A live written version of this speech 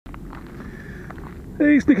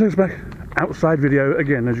Hey, sneekylinux back. Outside video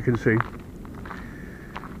again, as you can see.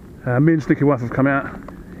 Me and Sneaky Wife have come out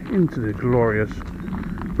into the glorious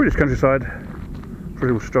British countryside for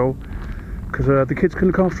a little stroll, because the kids can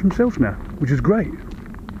look after themselves now, which is great.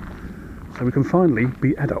 So we can finally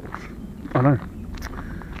be adults. I know.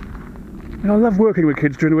 You know, I love working with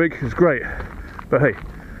kids during the week, it's great. But hey,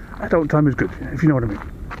 adult time is good, if you know what I mean.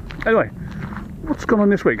 Anyway, what's gone on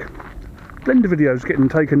this week? Blender videos getting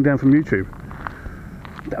taken down from YouTube.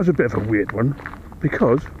 That was a bit of a weird one,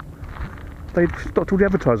 because they'd stopped all the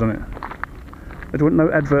advertising on it. There weren't no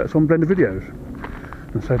adverts on Blender videos.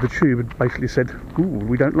 And so the tube had basically said, ooh,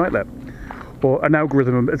 we don't like that. Or an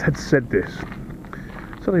algorithm had said this.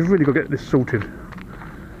 So they've really got to get this sorted.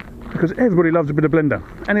 Because everybody loves a bit of Blender.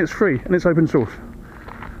 And it's free, and it's open source.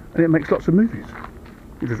 And it makes lots of movies,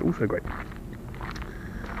 which is also great.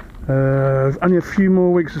 Only a few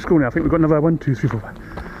more weeks of school now. I think we've got another 1, 2, 3, 4,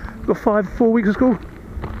 5. We've got 4 weeks of school.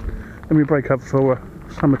 Then we break up for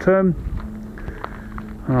summer term.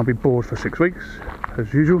 And I'll be bored for 6 weeks,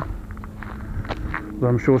 as usual. But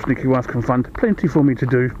I'm sure Sneaky Wife can find plenty for me to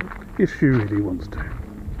do if she really wants to.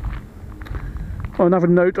 On another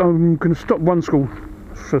note, I'm going to stop one school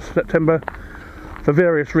for September for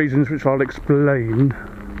various reasons, which I'll explain.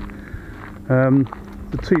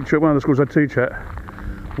 The teacher at one of the schools I teach at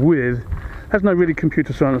with has no really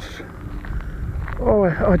computer science or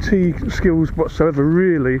IT skills whatsoever,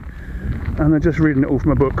 really, and they're just reading it all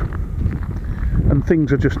from a book, and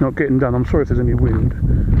things are just not getting done. I'm sorry if there's any wind,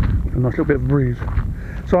 a nice little bit of breeze.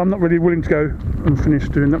 So I'm not really willing to go and finish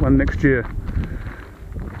doing that one next year,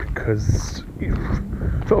 because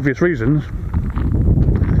for obvious reasons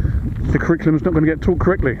the curriculum's not going to get taught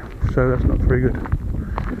correctly, so that's not very good.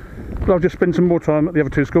 But I'll just spend some more time at the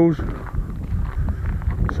other two schools,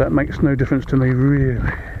 so that makes no difference to me, really.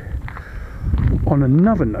 On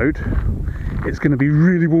another note, it's going to be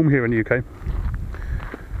really warm here in the UK.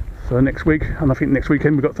 So next week, and I think next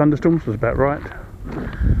weekend, we've got thunderstorms, that's about right.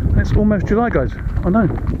 And it's almost July, guys. I know.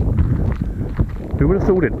 Who would have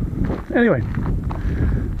thought it? Anyway,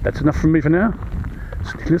 that's enough from me for now.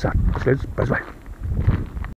 Sneaky out. Bye bye.